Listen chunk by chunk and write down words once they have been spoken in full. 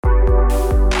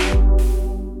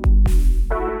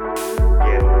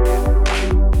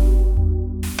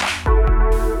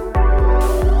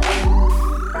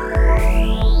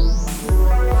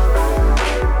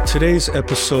Today's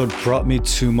episode brought me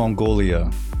to Mongolia.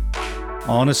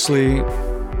 Honestly,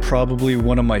 probably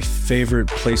one of my favorite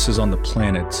places on the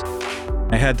planet.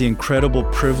 I had the incredible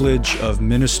privilege of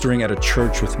ministering at a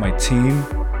church with my team,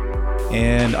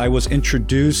 and I was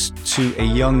introduced to a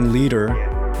young leader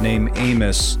named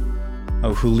Amos,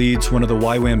 who leads one of the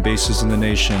YWAM bases in the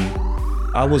nation.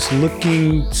 I was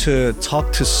looking to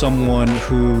talk to someone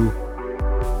who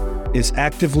is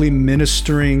actively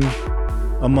ministering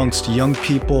amongst young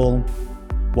people,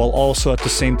 while also at the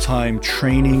same time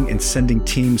training and sending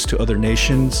teams to other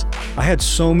nations. I had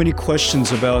so many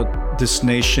questions about this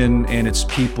nation and its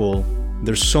people.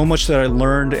 There's so much that I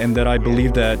learned and that I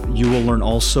believe that you will learn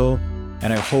also,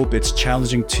 and I hope it's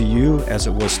challenging to you as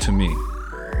it was to me.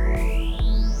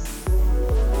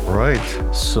 All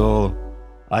right, so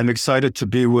I'm excited to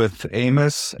be with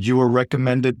Amos. You were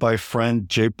recommended by friend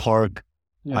Jay Park.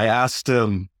 Yeah. I asked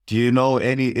him, do you know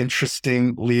any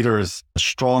interesting leaders,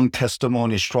 strong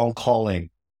testimony, strong calling?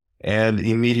 And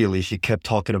immediately he kept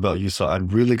talking about you. So I'm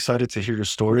really excited to hear your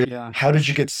story. Yeah. How did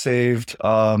you get saved?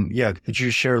 Could you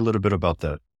share a little bit about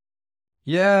that?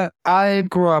 Yeah, I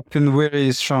grew up in a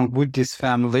very strong Buddhist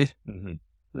family. Mm-hmm.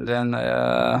 Then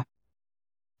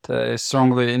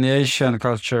strongly in Asian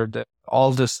culture, the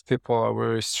oldest people are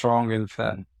very strong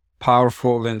and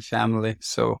powerful in family.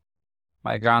 So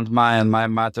my grandma and my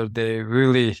mother, they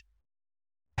really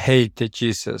hated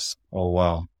Jesus. Oh,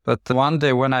 wow. But one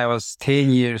day when I was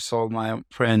 10 years old, my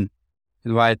friend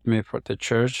invited me for the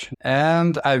church,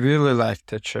 and I really liked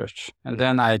the church. And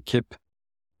then I keep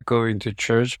going to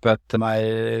church, but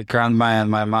my grandma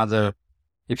and my mother,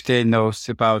 if they know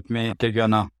about me, they're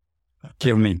gonna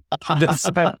kill me.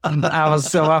 I was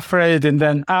so afraid, and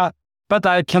then, but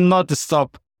I cannot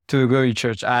stop to go to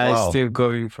church. I still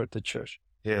going for the church.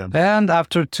 Yeah. And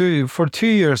after 2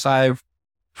 years, I've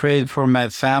prayed for my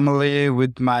family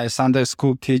with my Sunday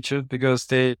school teacher because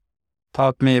they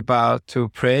taught me about to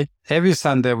pray. Every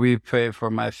Sunday we pray for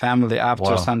my family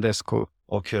after Sunday school.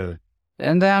 Okay.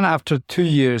 And then after 2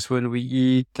 years when we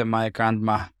eat, my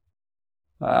grandma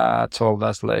told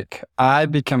us I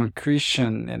became a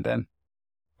Christian. And then,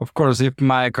 of course, if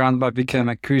my grandma became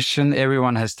a Christian,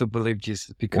 everyone has to believe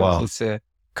Jesus because it's a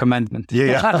commandment.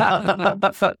 Yeah.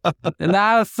 And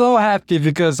I was so happy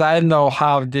because I know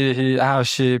how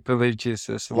she believed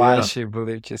Jesus, why she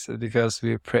believed Jesus, because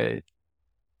we prayed.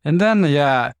 And then,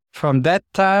 from that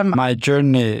time, my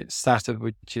journey started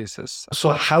with Jesus. So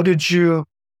how did you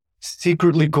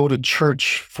secretly go to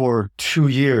church for 2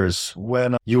 years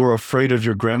when you were afraid of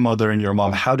your grandmother and your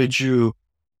mom? How did you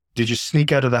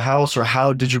sneak out of the house, or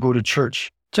how did you go to church?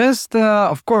 Just,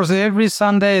 of course, every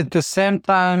Sunday at the same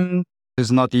time. It's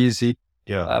not easy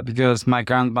because my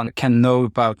grandma can know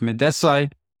about me. That's why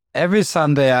every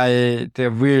Sunday they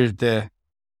wear the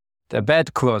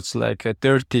bad clothes, like a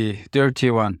dirty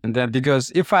one. And then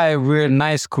because if I wear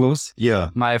nice clothes,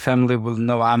 my family will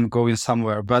know I'm going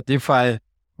somewhere. But if I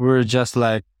wear just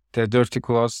like the dirty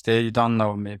clothes, they don't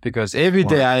know me because every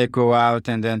day I go out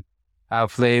and then I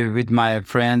play with my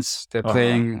friends. They're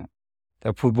playing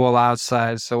the football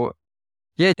outside. So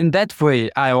in that way,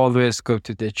 I always go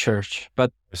to the church.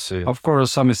 But of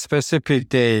course, some specific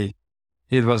day,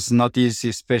 it was not easy,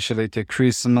 especially the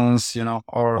Christmas,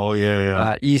 or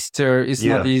Easter. It's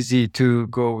not easy to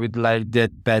go with like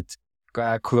that bad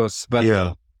clothes.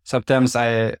 But sometimes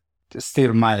I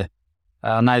steal my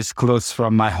nice clothes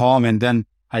from my home, and then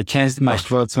I change my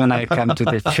clothes when I come to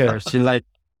the church. Like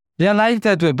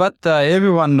that way. But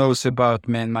everyone knows about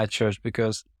me in my church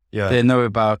because they know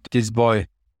about this boy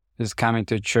is coming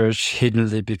to church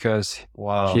hiddenly because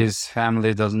his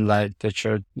family doesn't like the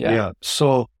church.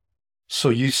 So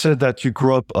you said that you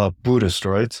grew up Buddhist,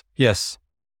 right? Yes.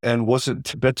 And was it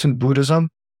Tibetan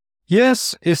Buddhism?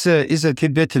 Yes, it's a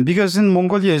Tibetan, because in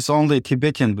Mongolia it's only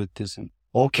Tibetan Buddhism.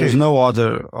 Okay. There's no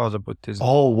other Buddhism.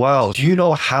 Oh, wow. Do you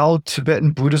know how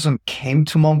Tibetan Buddhism came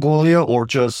to Mongolia, or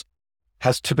just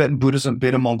has Tibetan Buddhism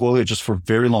been in Mongolia just for a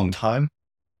very long time?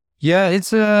 Yeah,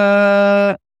 it's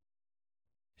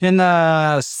in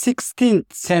the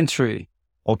 16th century.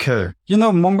 Okay.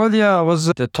 Mongolia was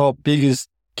the top biggest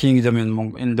kingdom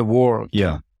in the world.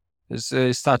 Yeah.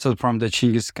 It started from the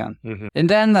Genghis Khan. Mm-hmm. And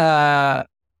then,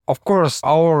 of course,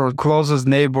 our closest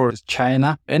neighbor is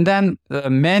China. And then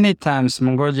many times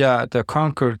Mongolia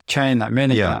conquered China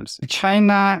many times.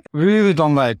 China really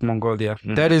don't like Mongolia.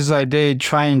 Mm-hmm. That is why they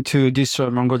trying to destroy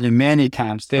Mongolia many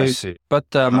times. But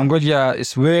Mongolia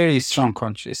is very strong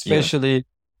country, especially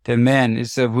the men.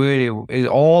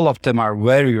 All of them are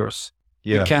warriors.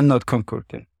 You cannot conquer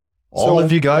them. All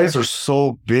of you guys are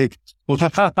so big.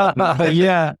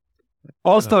 Yeah.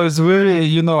 Also, it's really,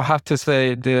 have to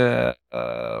say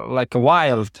like a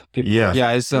wild people.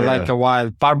 Yeah. It's like a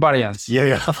wild barbarians.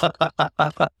 Yeah.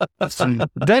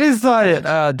 That is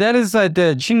why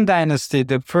the Qing dynasty,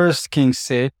 the first king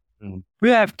said, we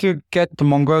have to get to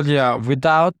Mongolia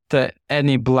without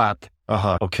any blood.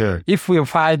 Okay. If we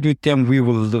fight with them, we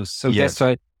will lose. So that's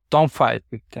why don't fight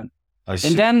with them. I see.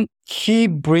 And then he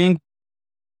bring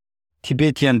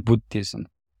Tibetan Buddhism.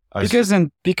 Because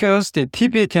the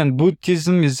Tibetan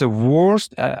Buddhism is the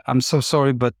worst, I'm so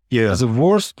sorry, but it's the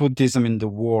worst Buddhism in the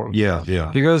world.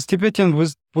 Yeah. Because Tibetan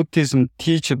Buddhism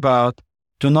teach about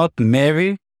do not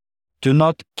marry, do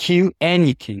not kill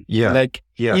anything.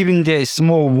 Even the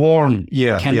small worm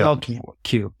cannot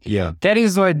kill. That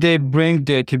is why they bring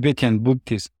the Tibetan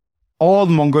Buddhism. All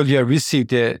Mongolia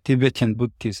received the Tibetan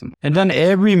Buddhism. And then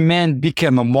every man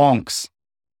became a monks.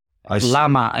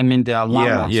 Lama, they are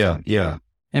lamas. Yeah.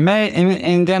 And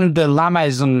then the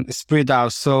Lamaism spread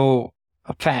out so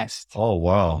fast. Oh,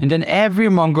 wow. And then every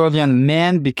Mongolian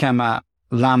man became a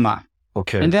Lama.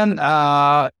 Okay. And then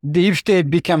if they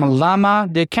become a Lama,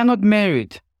 they cannot marry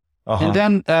it. And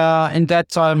then in that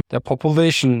time, the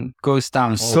population goes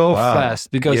down fast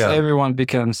because everyone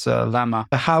becomes a Lama.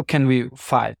 How can we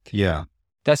fight? Yeah.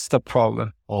 That's the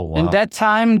problem. Oh, wow. In that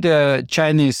time, the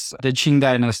Qing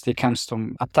dynasty comes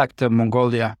to attack the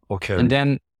Mongolia. Okay. And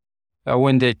then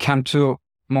when they come to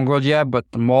Mongolia, but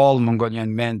all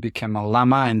Mongolian men became a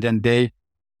Lama, and then they,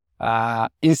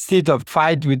 instead of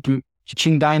fight with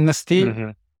Qing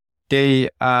dynasty, they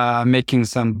are making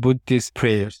some Buddhist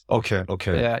prayers. Okay.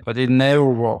 Yeah, but it never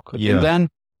worked. Yeah. And then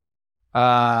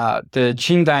the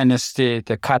Qing dynasty,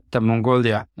 they cut the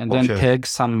Mongolia and then take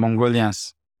some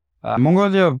Mongolians.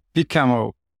 Mongolia became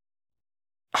a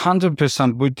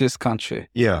 100% Buddhist country.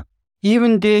 Yeah.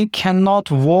 Even they cannot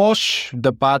wash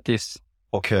the bodies.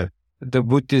 Okay. The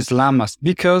Buddhist lamas,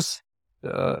 because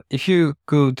if you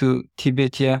go to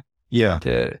Tibet,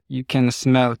 you can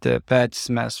smell the bad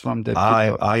smells from the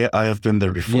people. I have been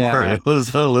there before. Yeah. It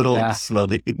was a little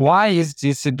smelly. Why is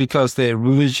this? Because their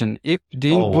religion. If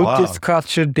the Buddhist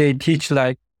culture, they teach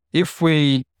like if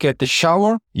we get the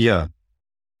shower,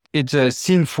 it's a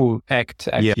sinful act.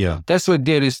 Yeah. That's why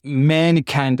there is many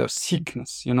kind of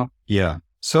sickness. Yeah.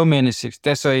 So many sickness.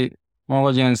 That's why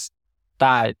Mongolians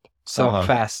died so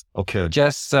fast. Okay.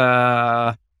 Just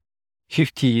 50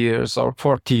 years or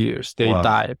 40 years, they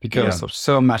die because of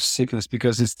so much sickness,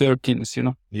 because it's dirtiness,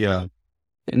 Yeah.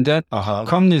 And then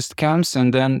communist comes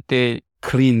and then they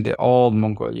clean the all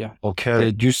Mongolia. Okay.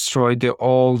 They destroy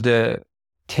all the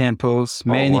temples,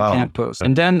 many temples.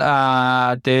 And then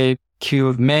they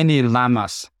killed many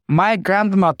lamas. My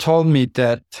grandma told me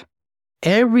that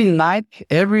every night,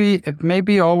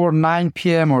 maybe over 9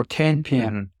 p.m. or 10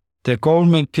 p.m., the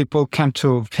government people come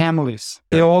to families.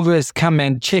 They always come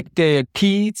and check their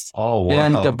teeth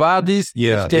and the bodies.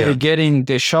 If they're getting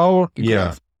the shower.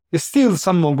 Still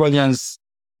some Mongolians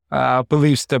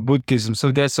believes the Buddhism.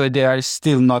 So that's why they are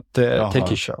still not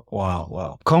taking shower.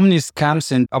 Wow. Communists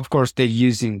comes and of course they're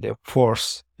using the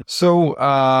force. So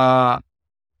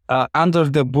under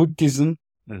the Buddhism,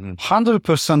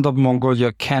 100% of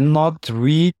Mongolia cannot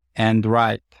read and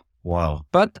write. Wow.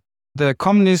 But the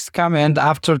communists come and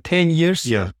after 10 years,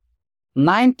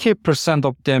 90%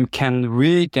 of them can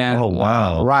read and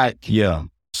write. Yeah.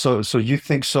 So you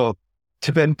think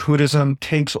Tibetan Buddhism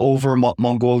takes over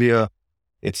Mongolia.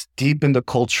 It's deep in the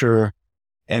culture,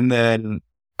 and then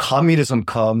communism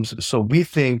comes. So we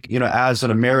think, as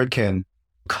an American,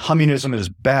 communism is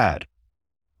bad.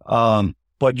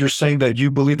 But you're saying that you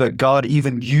believe that God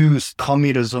even used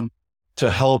communism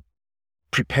to help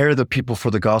prepare the people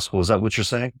for the gospel. Is that what you're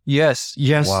saying? Yes.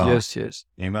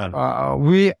 Amen. But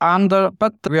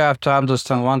we have to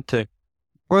understand one thing.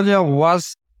 Mongolia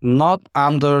was not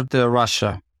under the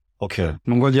Russia. Okay.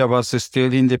 Mongolia was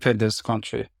still independent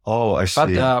country. Oh, I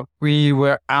see. But we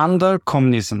were under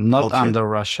communism, not under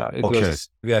Russia.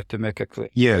 We have to make it clear.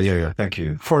 Yeah. Thank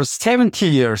you. For 70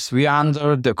 years, we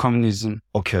under the communism.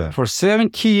 Okay. For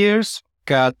 70 years,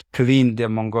 God cleaned the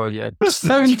Mongolia.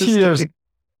 70 years.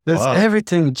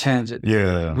 Everything changed.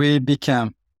 Yeah. We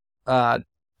became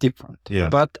different. Yeah.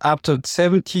 But after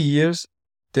 70 years,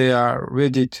 they are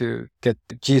ready to get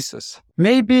Jesus.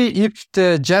 Maybe if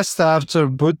just after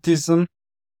Buddhism,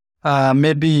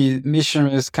 maybe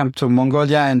missionaries come to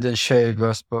Mongolia and then share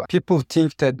gospel. People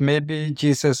think that maybe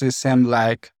Jesus is same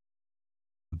like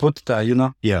Buddha,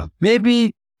 Yeah.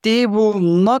 Maybe they will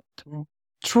not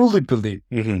truly believe.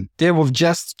 They will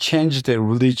just change their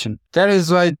religion. That is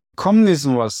why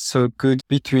communism was so good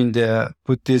between the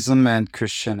Buddhism and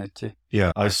Christianity.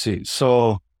 Yeah, I see.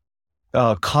 So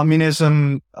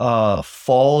communism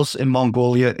falls in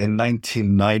Mongolia in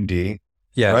 1990.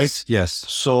 Yes, right? yes.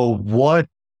 So what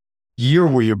year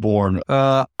were you born?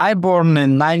 I born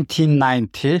in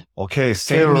 1990. Okay,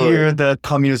 same year that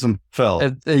communism fell.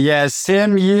 Yes,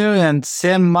 same year and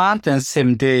same month and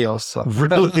same day also.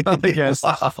 Really? Yes.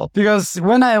 Wow. Because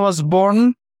when I was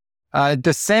born, at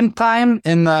the same time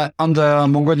on the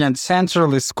Mongolian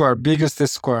Central Square, biggest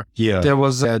square, there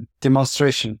was a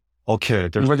demonstration. Okay,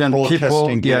 there's Mongolian people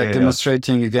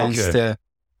demonstrating against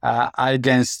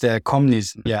Okay.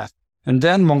 communism. Yeah. And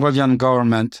then Mongolian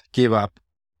government gave up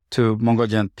to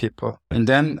Mongolian people. And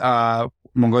then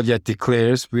Mongolia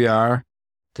declares we are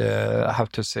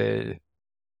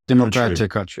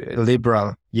democratic country,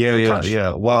 liberal. Country.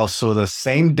 Yeah. Wow. So the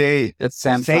same day,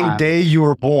 Same day you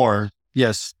were born,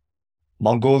 yes,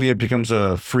 Mongolia becomes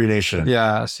a free nation.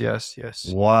 Yes.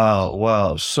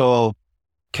 Wow. So,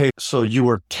 okay, so you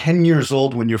were 10 years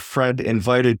old when your friend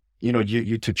invited,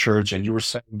 you to church, and you were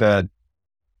saying that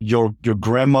your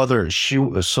grandmother,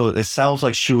 so it sounds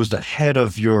like she was the head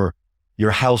of your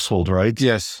household, right?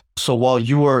 Yes. So while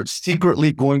you were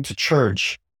secretly going to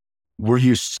church, were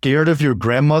you scared of your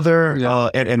grandmother? Yeah.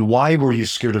 And why were you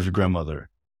scared of your grandmother?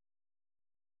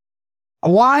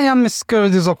 Why I'm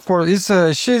scared is, of course,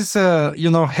 she's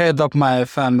head of my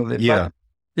family. Yeah. But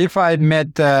if I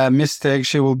made a mistake,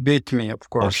 she will beat me, of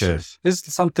course. Okay.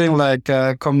 It's something like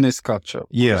communist culture.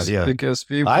 Yeah. Because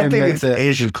I think it's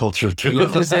Asian culture too.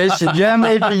 It's Asian. Yeah,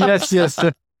 maybe, yes.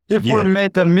 If we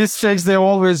made the mistakes, they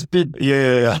always beat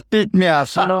me up.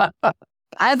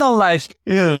 I don't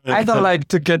like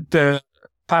to get the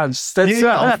punch. That's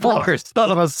why, of course.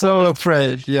 I was so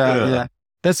afraid. Yeah.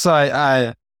 That's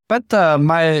why but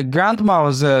my grandma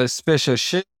was special.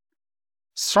 She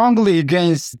strongly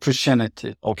against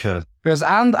Christianity. Okay. Because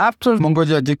after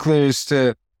Mongolia declares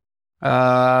the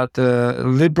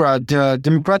liberal, the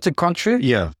democratic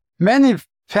country, many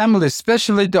families,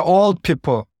 especially the old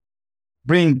people,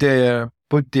 bring their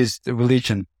Buddhist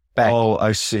religion back. Oh,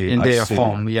 I see. In their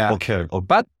home, Okay.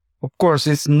 But of course,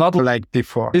 it's not like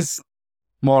before. It's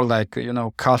more like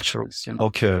cultural.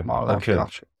 Okay. More like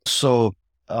culture. So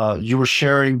you were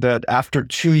sharing that after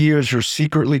 2 years, you're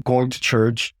secretly going to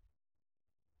church.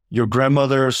 Your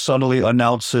grandmother suddenly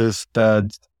announces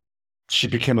that she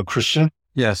became a Christian.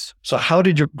 Yes. So how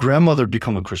did your grandmother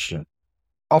become a Christian?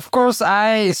 Of course,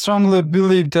 I strongly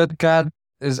believe that God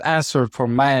is answered for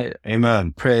my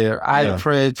prayer. I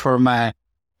prayed for my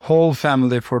whole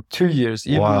family for 2 years.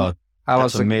 Even I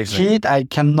was amazing. A kid, I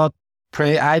cannot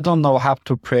pray. I don't know how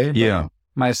to pray. Yeah.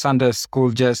 My Sunday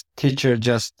school teacher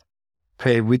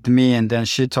prayed with me, and then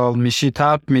she taught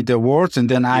me the words, and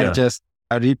then I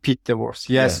repeat the words.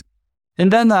 Yes. Yeah.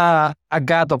 And then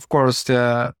God, of course,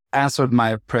 answered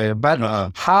my prayer. But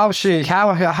how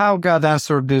God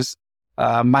answered this,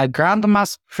 my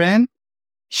grandma's friend,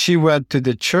 she went to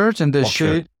the church, and then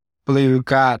she believed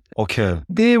God. Okay.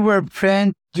 They were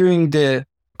friends during the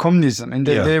communism, and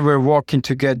then they were working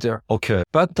together. Okay.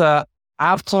 But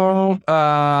after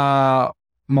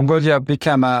Mongolia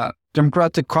became a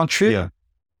democratic country,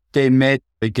 they met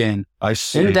again. I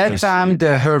see. In that time,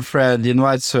 her friend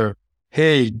invites her,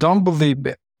 hey, don't believe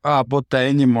Buddha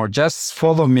anymore. Just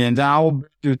follow me, and then I will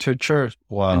bring you to church.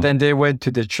 Wow. And then they went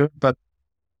to the church. But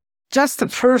just the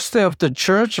first day of the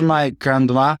church, my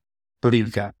grandma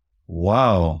believed God.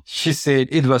 Wow. She said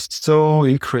it was so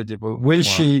incredible. When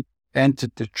she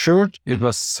entered the church, it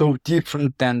was so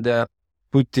different than the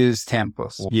Buddhist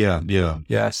temples. Yeah.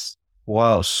 Yes.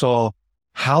 Wow. So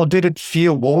how did it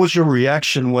feel? What was your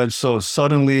reaction when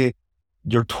suddenly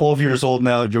you're 12 years old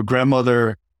now, your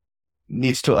grandmother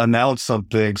needs to announce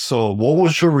something. So what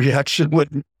was your reaction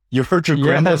when you heard your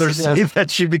grandmother say that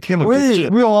she became a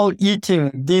Christian? We were all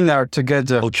eating dinner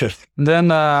together. Okay.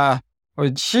 Then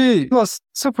she was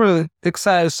super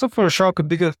excited, super shocked,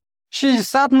 because she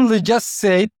suddenly just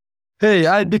said, hey,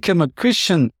 I became a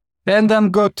Christian, and then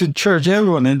go to church,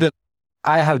 everyone. And then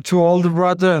I have two older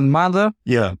brother and mother.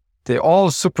 Yeah. They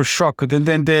all super shocked, and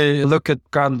then they look at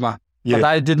grandma. Yeah. But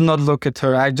I did not look at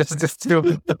her. I just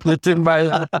still eating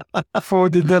my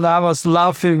food, and then I was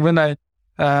laughing when I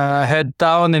head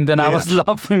down, and then I was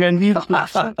laughing and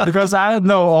because I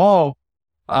know,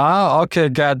 okay,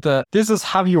 God, this is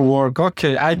how you work.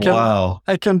 Okay, I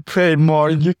can pray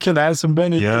more. You can answer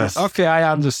many things. Okay,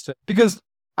 I understand, because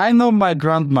I know my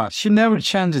grandma. She never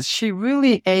changes. She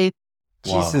really hates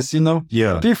Jesus.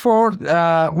 Yeah. Before,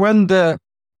 when the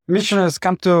missionaries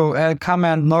come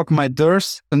and knock my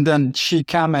doors, and then she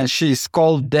come and she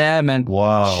scold them, and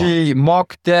she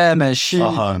mock them, and she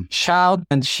shout,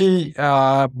 and she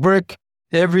break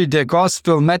every day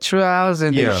gospel materials,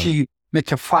 and then she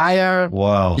make a fire.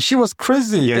 Wow. She was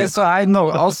crazy. Yeah. That's why I know.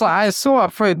 Also, I was so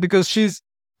afraid because she's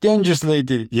dangerous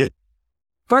lady. Yeah.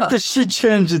 But she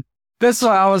changed it. That's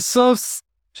why I was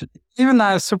even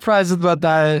I was surprised, but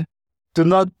I do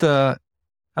not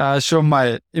show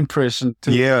my impression to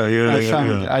my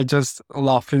family. I just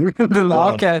laughing.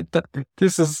 Wow. Okay,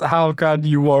 this is how God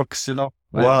works,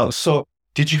 Wow. So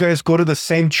did you guys go to the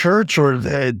same church or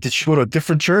did you go to a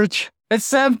different church? At the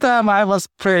same time, I was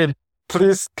praying,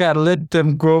 please God, let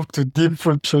them go to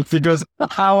different church because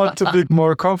I want to be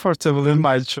more comfortable in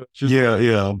my church.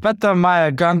 Yeah. But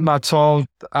my grandma told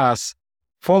us,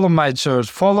 follow my church,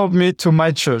 follow me to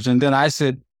my church. And then I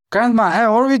said, Grandma, I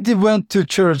already went to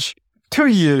church 2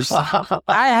 years.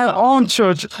 I have own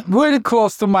church very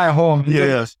close to my home.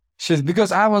 Yes.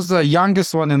 Because I was the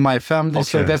youngest one in my family,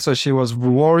 so that's why she was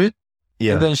worried.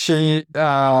 Yeah. And then she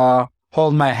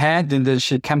hold my hand, and then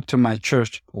she came to my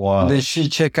church. Wow. And then she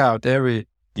check out every.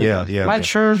 Yeah. My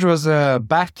church was a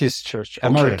Baptist church,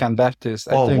 American Baptist.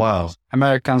 I think Wow.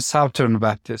 American Southern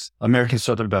Baptist. American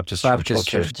Southern Baptist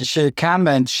Church. She came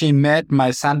and she met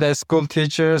my Sunday school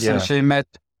teachers, and she met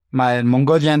my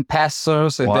Mongolian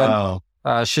pastors, and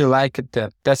then she liked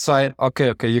them. That's why,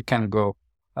 okay, you can go.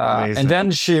 And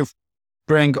then she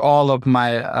bring all of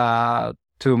my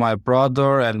to my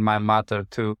brother and my mother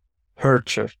to her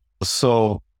church.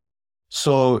 So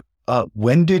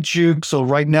when did you? So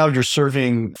right now you're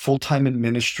serving full time in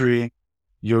ministry.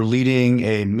 You're leading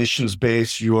a missions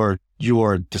base. You are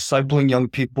discipling young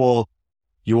people.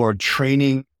 You are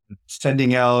training,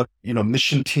 sending out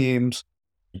mission teams.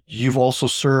 You've also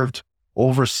served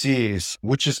overseas,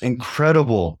 which is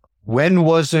incredible. When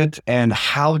was it, and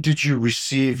how did you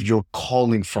receive your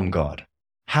calling from God?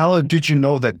 How did you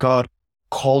know that God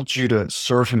called you to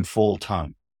serve Him full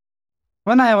time?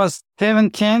 When I was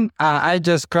 17, I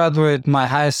just graduated my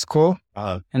high school,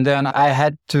 and then I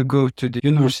had to go to the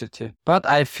university. But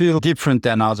I feel different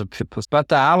than other people.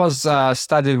 But I was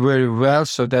studied very well,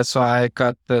 so that's why I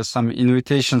got some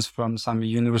invitations from some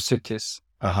universities,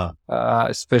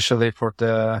 especially for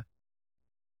the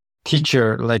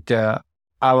teacher. Like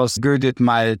I was good at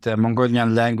the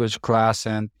Mongolian language class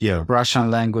and Russian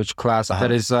language class.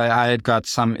 That is why I got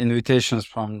some invitations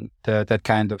from that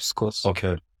kind of schools.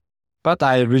 Okay. But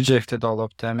I rejected all of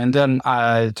them. And then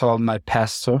I told my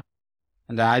pastor,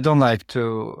 and I don't like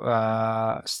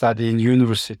to study in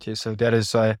university. So that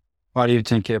is why, what are you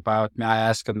thinking about me? I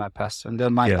asked my pastor. And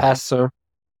then my pastor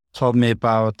told me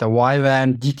about the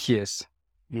YWAM DTS.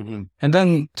 Mm-hmm. And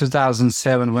then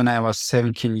 2007, when I was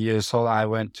 17 years old, I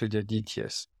went to the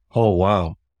DTS. Oh,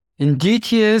 wow. In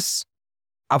DTS,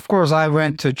 of course, I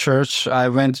went to church. I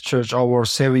went to church over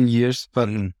 7 years. But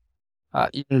in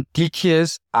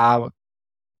DTS,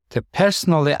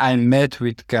 personally, I met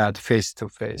with God face to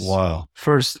face. Wow.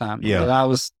 First time. Yeah. I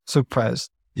was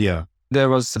surprised. Yeah. There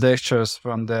was lectures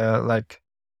from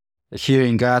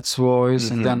hearing God's voice.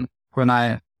 Mm-hmm. And then when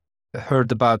I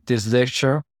heard about this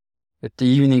lecture, at the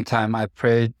evening time, I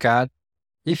prayed, God,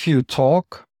 if you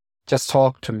talk, just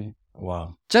talk to me.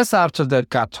 Wow. Just after that,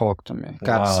 God talked to me.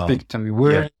 God speak to me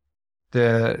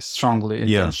very strongly.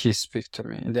 And then He speak to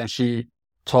me. And then He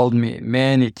told me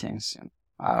many things.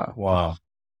 Wow.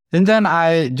 And then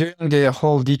during the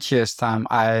whole DTS time,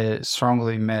 I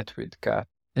strongly met with God.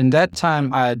 In that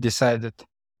time, I decided,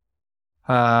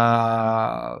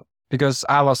 because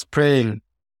I was praying,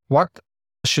 what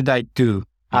should I do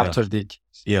after DTS?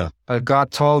 Yeah. But God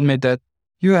told me that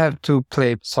you have to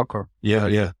play soccer.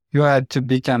 Yeah. You had to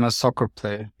become a soccer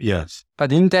player. Yes.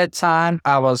 But in that time,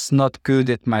 I was not good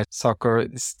at my soccer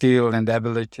skill and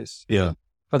abilities. Yeah.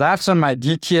 But after my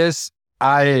DTS,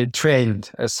 I trained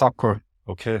soccer.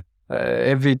 Okay.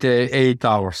 Every day, 8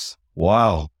 hours.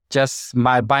 Wow. Just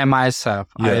by myself.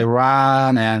 Yeah. I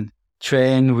run and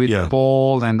train with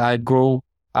ball, and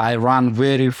I run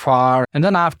very far. And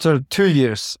then after 2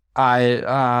 years,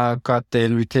 I got the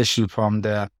invitation from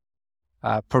the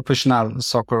professional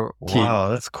soccer team. Wow,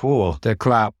 that's cool. The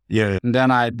club. Yeah. And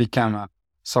then I became a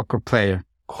soccer player.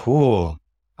 Cool.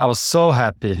 I was so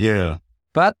happy. Yeah.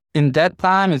 But in that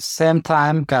time, at the same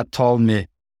time, God told me,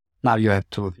 now you have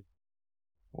to leave.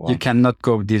 Wow. You cannot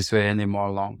go this way anymore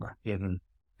longer. Mm-hmm.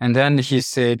 And then He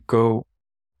said, go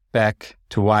back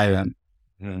to YWAM.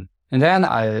 Mm-hmm. And then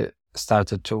I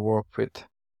started to work with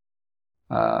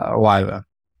YWAM.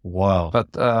 Wow.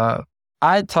 But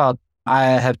I thought I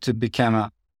had to become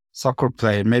a soccer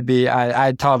player. Maybe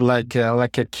I thought like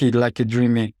a kid, like a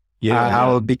dreaming. I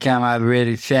will become a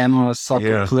very famous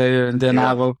soccer player, and then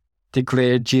I will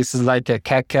declare Jesus like a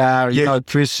Kaka,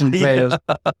 Christian player.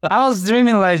 I was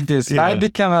dreaming like this. I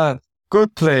became a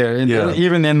good player. Yeah.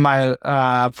 Even in my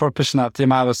professional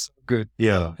team, I was good.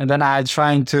 Yeah. And then I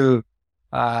tried to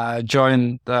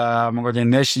join the Mongolian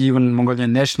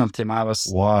national team. I was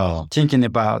Wow. thinking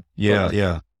about.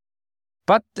 Yeah.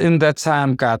 But in that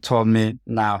time, God told me,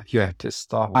 now you have to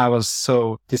stop. I was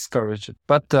so discouraged,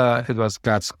 but it was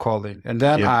God's calling. And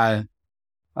then I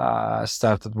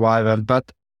started YWAM,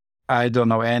 but I don't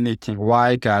know anything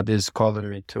why God is calling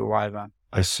me to YWAM.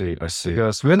 I see.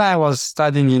 Because when I was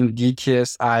studying in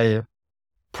DTS, I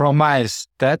promised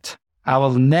that I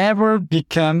will never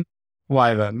become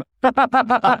YWAM. But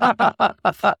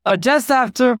just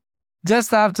after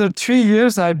 3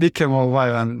 years, I became a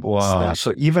YWAM staff.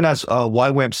 So even as a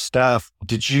YWAM staff,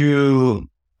 did you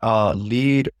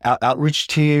lead outreach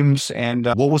teams, and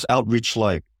what was outreach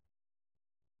like?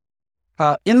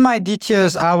 In my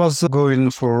DTS, I was going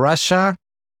for Russia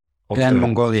and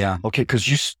Mongolia. Okay, because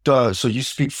so you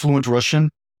speak fluent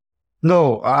Russian?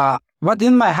 No, but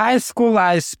in my high school,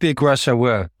 I speak Russian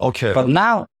well. Okay. But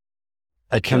now,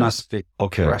 I cannot speak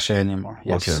Russian anymore.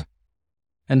 Yes. Okay.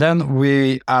 And then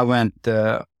I went,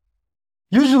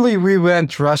 usually we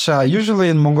went to Russia. Usually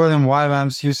in Mongolian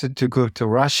YWAMs used to go to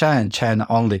Russia and China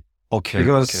only. Okay.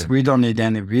 Because we don't need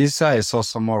any visa. It's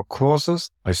also more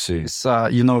closest. I see. It's,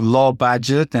 low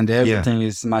budget and everything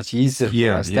is much easier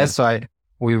for us. That's why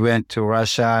we went to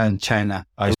Russia and China.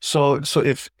 So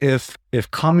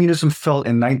if communism fell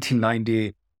in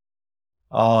 1990,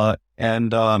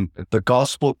 and the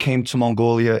gospel came to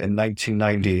Mongolia in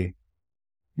 1990,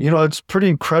 it's pretty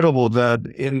incredible that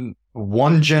in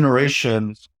one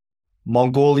generation,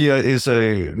 Mongolia is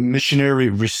a missionary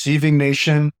receiving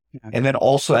nation. And then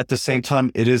also at the same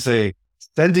time, it is a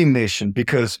sending nation,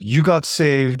 because you got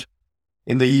saved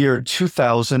in the year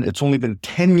 2000. It's only been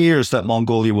 10 years that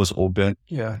Mongolia was open.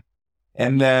 Yeah.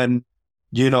 And then,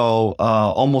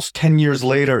 almost 10 years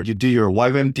later, you do your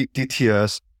YWAM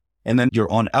DTS, and then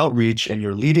you're on outreach and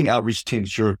you're leading outreach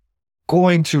teams. You're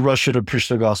going to Russia to preach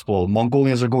the gospel.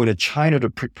 Mongolians are going to China to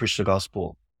preach the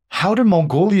gospel. How did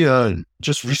Mongolia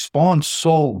just respond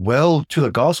so well to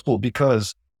the gospel?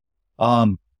 Because,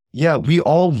 we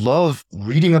all love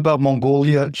reading about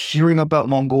Mongolia, hearing about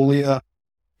Mongolia.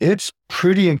 It's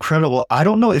pretty incredible. I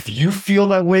don't know if you feel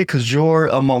that way because you're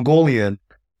a Mongolian,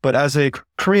 but as a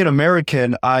Korean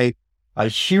American, I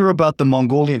hear about the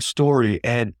Mongolian story,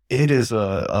 and it is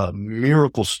a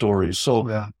miracle story. So,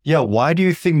 why do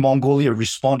you think Mongolia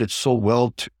responded so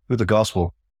well to the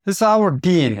gospel? It's our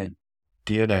DNA.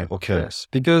 Okay. Yes,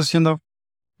 because,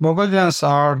 Mongolians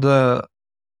are the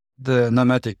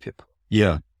nomadic people.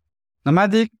 Yeah.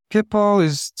 Nomadic people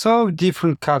is so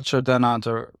different culture than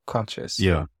other countries.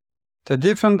 Yeah. The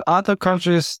different other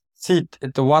countries sit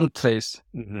at the one place.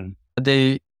 Mm-hmm.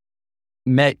 They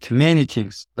make many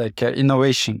things like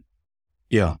innovation.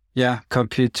 Yeah. Yeah.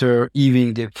 Computer,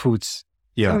 eating the foods.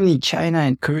 Yeah. In China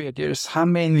and Korea, there's how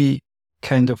many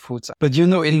kind of foods. But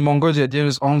in Mongolia, there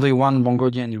is only one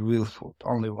Mongolian real food.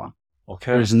 Only one.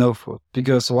 Okay. There is no food.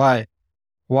 Because why?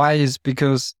 Why is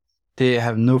because they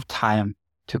have no time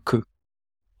to cook.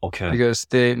 Okay. Because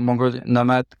the Mongolian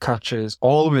nomad culture is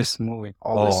always moving,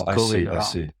 always going around. I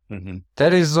see. Mm-hmm.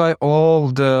 That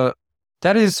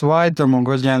is why the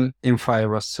Mongolian empire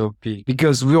was so big.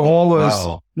 Because we're always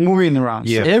moving around.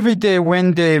 Yeah. So every day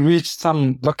when they reach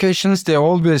some locations, they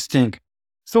always think,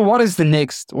 so what is the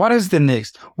next? What is the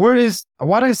next? What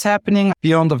is happening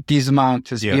beyond of these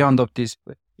mountains, beyond of this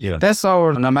place? Yeah. That's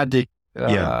our nomadic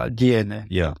DNA.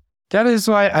 Yeah. That is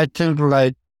why I think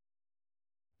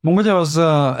Mongolia was,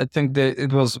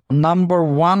 it was number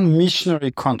one missionary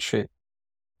country.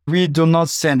 We do not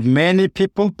send many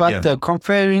people, but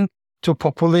comparing to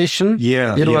population,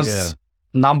 it was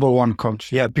number one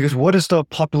country. Yeah, because what is the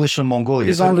population of Mongolia?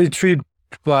 It's only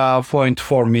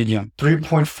 3.4 million.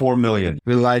 3.4 million.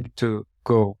 We like to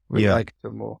go. We like to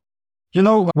move.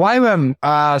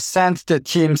 YWAM sent the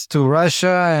teams to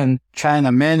Russia and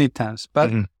China many times, but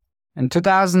in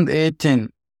 2018,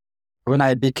 when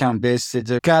I became base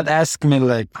leader, God asked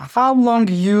me how long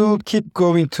you keep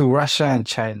going to Russia and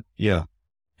China? Yeah.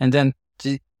 And then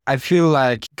I feel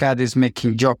like God is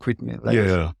making joke with me.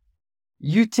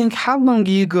 You think how long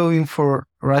are you going for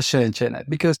Russia and China?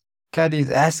 Because God is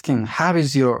asking, how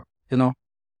is your,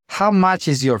 how much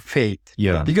is your faith?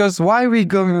 Yeah. Because why we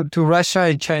going to Russia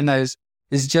and China is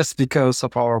just because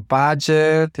of our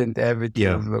budget and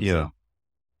everything. Yeah.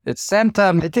 At the same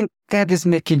time, I think God is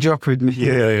making joke with me.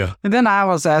 Yeah. And then I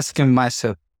was asking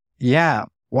myself,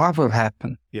 what will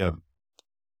happen? Yeah.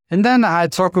 And then I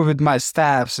talked with my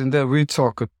staffs, and then we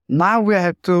talked. Now we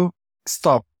have to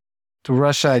stop to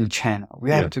Russia and China.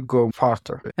 We have to go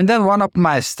farther. And then one of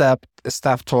my staff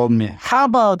told me, how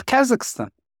about Kazakhstan?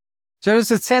 There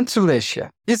is a Central Asia.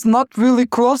 It's not really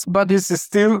close, but it's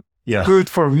still good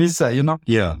for visa,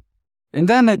 Yeah. And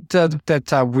then at that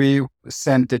time, we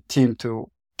sent the team to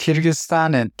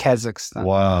Kyrgyzstan and Kazakhstan.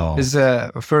 Wow. It's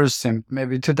the first team,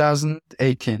 maybe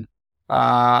 2018.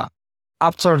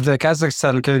 After the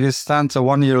Kazakhstan, Kyrgyzstan, so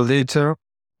 1 year later,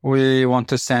 we want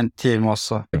to send team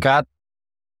also. God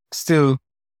still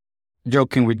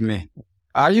joking with me.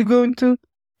 Are you going to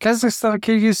Kazakhstan,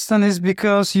 Kyrgyzstan? Is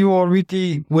because you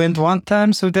already went one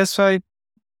time, so that's why.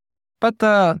 But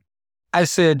I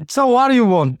said, so what do you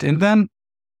want? And then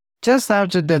just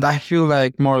after that, I feel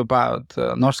like more about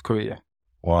North Korea.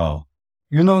 Wow.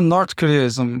 North Korea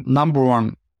is number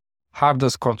one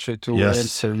hardest country to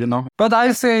enter, But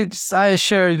I say, I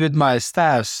share it with my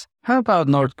staffs. How about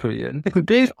North Korea?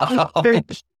 They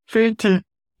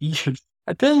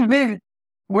I think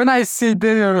when I see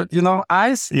their,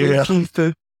 eyes, they think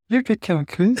that you become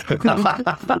crazy.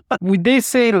 They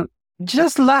say,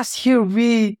 just last year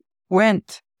we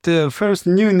went to the first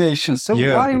new nation. So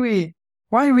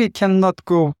why we cannot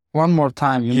go one more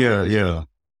time? Yeah.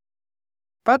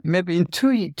 But maybe in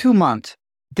 2 months,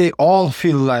 they all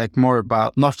feel like more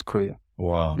about North Korea.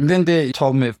 Wow. And then they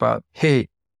told me about, hey,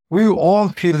 we're all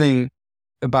feeling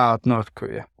about North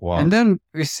Korea. Wow. And then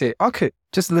we say, okay,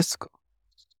 just let's go.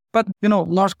 But,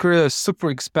 North Korea is super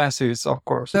expensive, of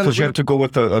course. Because you have to go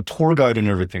with a tour guide and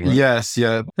everything, right? Yes,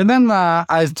 yeah. And then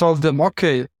I told them,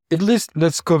 okay, at least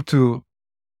let's go to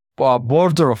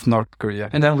border of North Korea.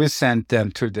 And then we sent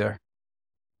them to there.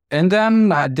 And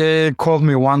then they called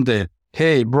me one day,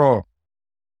 hey, bro,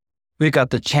 we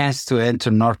got the chance to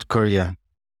enter North Korea,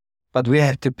 but we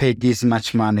have to pay this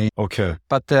much money. Okay.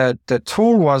 But the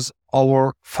tour was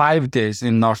over 5 days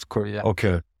in North Korea.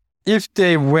 Okay. If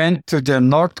they went to the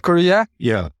North Korea,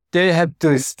 they have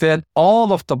to spend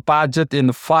all of the budget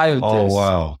in 5 days. Oh,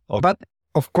 wow. Okay. But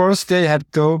of course, they have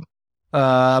to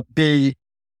be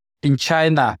in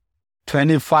China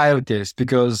 25 days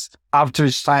because after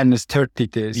China is 30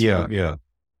 days. Yeah.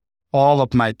 All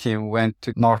of my team went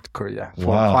to North Korea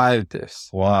for 5 days.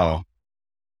 Wow.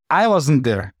 I wasn't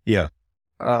there. Yeah.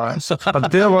 But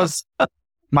there was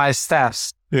my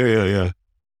staffs. Yeah.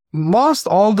 Most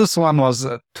oldest one was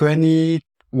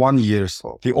 21 years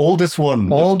old. The oldest one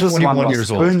was 21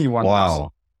 years old. 21 wow. years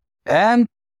old. And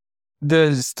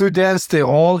the students, they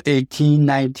all 18,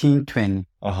 19, 20.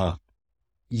 Uh-huh.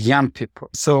 Young people.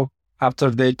 So after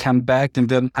they come back, and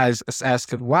then I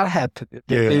asked, what happened?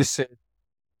 They said,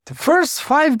 the first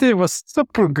 5 days was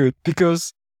super good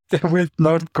because they went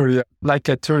North Korea like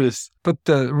a tourist. But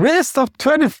the rest of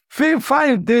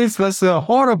 25 days was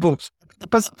horrible.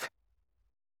 But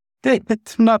they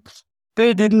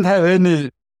didn't have any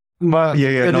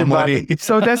money.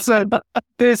 So that's why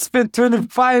they spent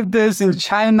 25 days in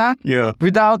China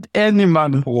without any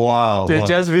money. Wow. They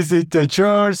just visit the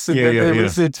church, they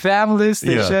visit families,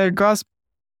 they share gospel.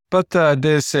 But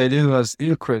they said it was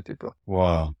incredible.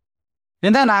 Wow.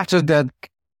 And then after that,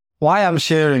 why I'm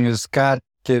sharing is God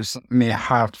gives me a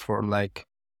heart for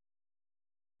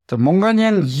the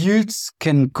Mongolian youths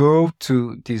can go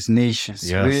to these nations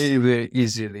very, very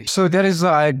easily. So that is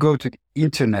why I go to the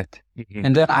internet. Mm-hmm.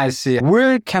 And then I say,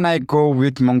 where can I go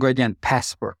with Mongolian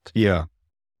passport? Yeah.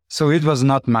 So it was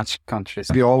not much countries.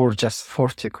 We all were just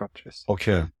 40 countries.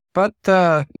 Okay. But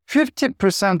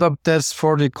 50% of this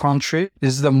 40 country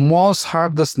is the most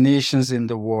hardest nations in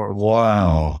the world.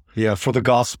 Wow. Yeah, for the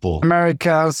gospel.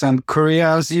 Americans and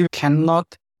Koreans, you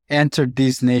cannot enter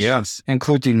these nations,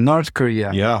 including North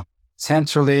Korea,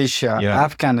 Central Asia,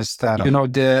 Afghanistan,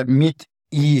 the Mid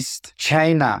East,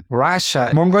 China,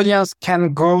 Russia. Mongolians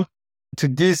can go to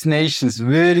these nations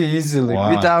very easily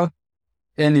without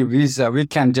any visa. We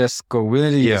can just go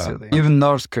very easily, even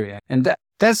North Korea. And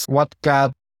that's what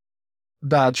God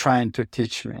trying to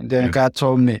teach me. And then God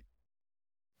told me,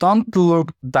 don't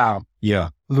look down.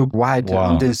 Look wider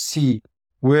and then see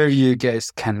where you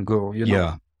guys can go.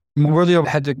 Mongolia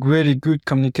had a very good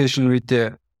communication with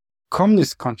the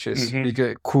communist countries,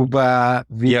 like Cuba,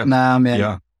 Vietnam,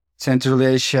 and Central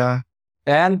Asia.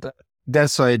 And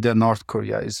that's why the North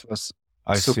Korea was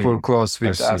super close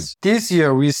with us. This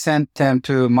year, we sent them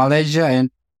to Malaysia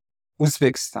and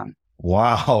Uzbekistan.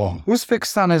 Wow.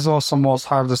 Uzbekistan is also most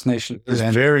hardest nation. It's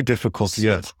very difficult,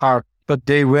 yes. Hard. But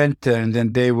they went there and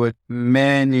then they would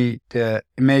the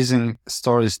amazing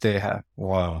stories they have.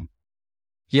 Wow.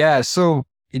 Yeah, so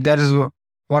that is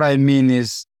what I mean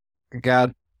is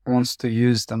God wants to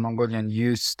use the Mongolian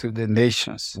youth to the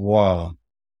nations. Wow.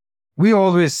 We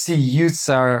always see youths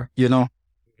are,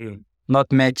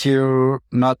 not mature,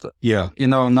 not,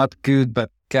 not good, but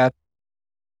God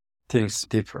thinks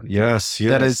different. Yes.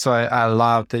 That is why I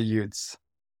love the youths.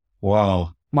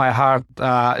 Wow. my heart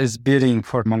is beating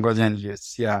for Mongolian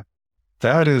youth. Yeah.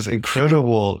 That is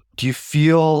incredible. Do you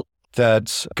feel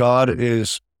that God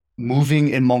is moving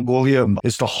in Mongolia?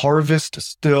 Is the harvest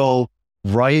still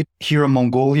right here in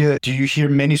Mongolia? Do you hear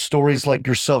many stories like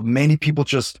yourself, many people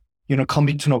just,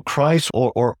 coming to know Christ,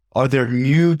 or are there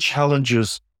new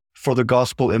challenges for the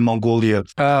gospel in Mongolia?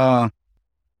 I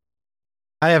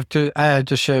have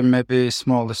to share maybe a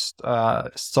small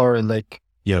story. Like,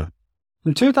 Yeah.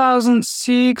 in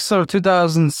 2006 or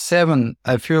 2007,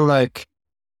 I feel like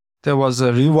there was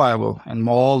a revival in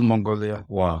all Mongolia.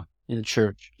 Wow. In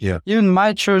church. Yeah. Even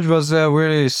my church was a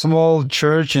very small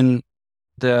church in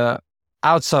the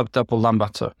outside of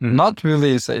Ulaanbaatar. Not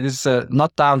really, it's a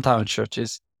not downtown church.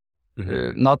 It's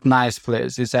not nice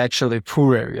place. It's actually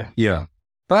poor area. Yeah.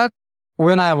 But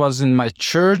when I was in my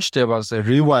church, there was a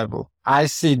revival. I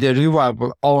see the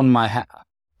revival on my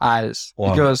eyes.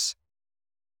 Wow. Because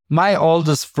my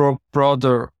oldest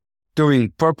brother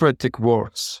doing prophetic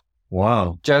words.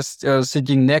 Wow. Just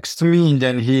sitting next to me, and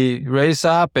then he raised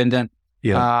up, and then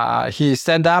he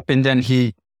stand up, and then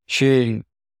he sharing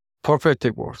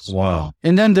prophetic words. Wow.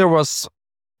 And then there was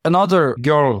another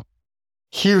girl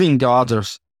healing the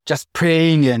others, just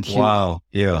praying and healing. Wow.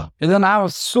 Yeah. And then I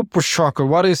was super shocked.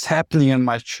 What is happening in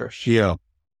my church? Yeah.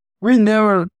 We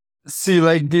never see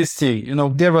like this thing.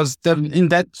 There was in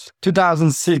that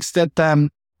 2006, that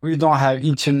time, we don't have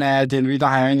internet and we don't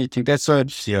have anything. That's why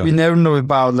we never know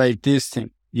about like this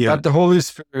thing. Yeah. But the Holy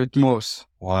Spirit moves.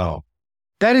 Wow.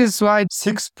 That is why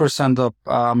 6% of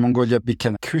Mongolia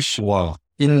became Christian. Wow.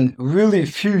 In really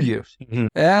few years.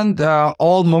 And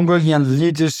all Mongolian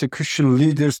leaders, the Christian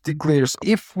leaders declares,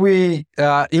 if we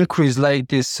increase like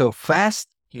this so fast,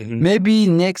 maybe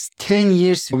next 10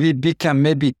 years, we become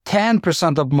maybe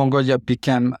 10% of Mongolia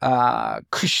become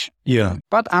Christian. Yeah.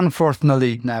 But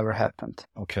unfortunately, it never happened.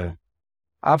 Okay.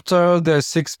 After the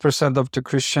 6% of the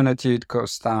Christianity, it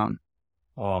goes down.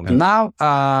 Oh, man. Now,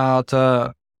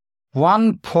 the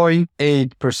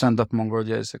 1.8% of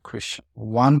Mongolia is a Christian.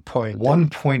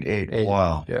 1.8.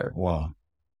 Wow. Yeah. Wow.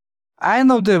 I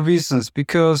know the reasons,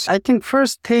 because I think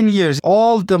first 10 years,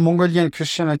 all the Mongolian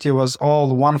Christianity was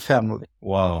all one family.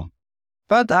 Wow.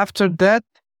 But after that,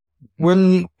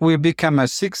 when we become a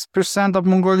 6% of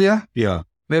Mongolia,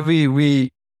 maybe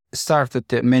we started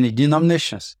many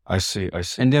denominations. I see.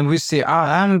 And then we say,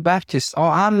 I'm a Baptist,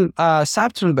 I'm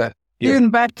Southern Baptist.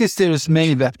 Even Baptist, there's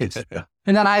many Baptists.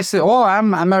 And then I say,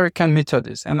 I'm American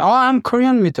Methodist, and I'm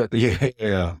Korean Methodist.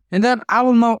 Yeah. And then I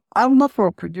will not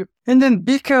work with you. And then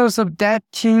because of that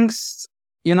things,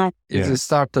 it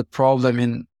started problem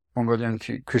in Mongolian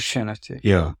Christianity.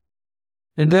 Yeah.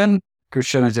 And then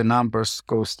Christianity numbers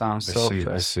goes down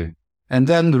I see. And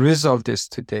then the result is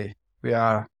today we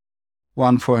are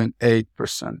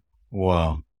 1.8%.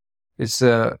 Wow. It's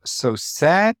so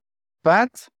sad,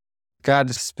 but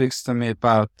God speaks to me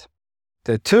about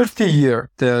the 30-year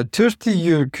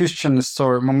Christian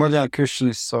story, Mongolian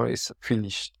Christian story is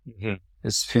finished.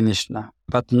 It's finished now.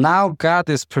 But now God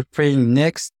is preparing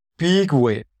next big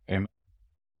wave. Amen.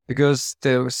 Because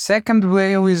the second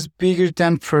wave is bigger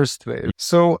than first wave.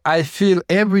 So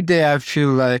every day I feel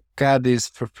like God is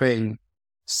preparing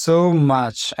so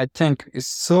much. I think it's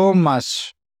so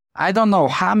much. I don't know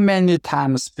how many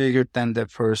times bigger than the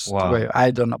first wave. I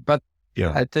don't know. But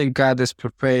I think God is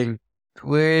preparing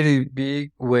very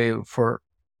big wave for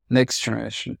next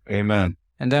generation. Amen.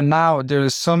 And then now there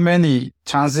is so many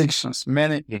transitions,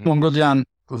 many Mongolian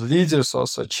leaders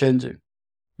also changing.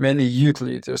 Many youth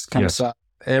leaders comes up.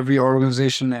 Every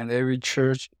organization and every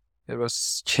church, it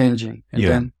was changing. And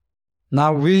then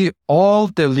now all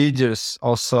the leaders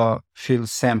also feel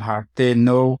same heart. They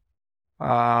know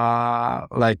why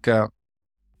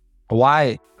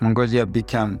Mongolia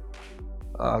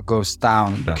goes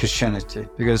down Christianity,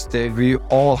 because we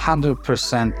all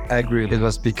 100% agree it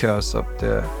was because of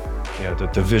the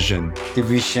division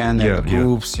and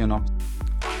groups,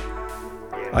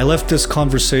 I left this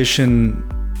conversation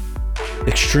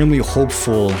extremely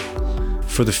hopeful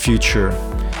for the future.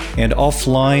 And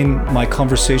offline, my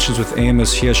conversations with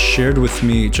Amos, he has shared with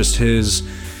me just his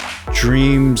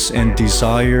dreams and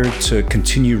desire to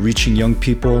continue reaching young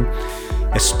people,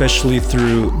 especially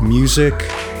through music,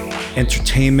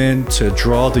 entertainment, to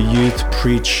draw the youth,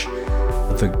 preach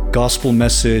the gospel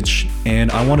message.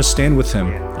 And I want to stand with him.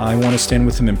 I want to stand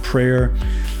with him in prayer,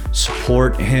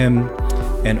 support him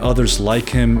and others like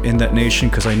him in that nation,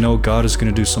 because I know God is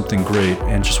going to do something great.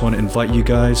 And just want to invite you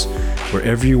guys,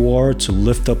 wherever you are, to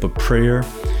lift up a prayer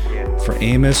for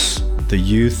Amos, the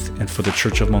youth, and for the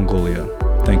Church of Mongolia.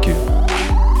 Thank you.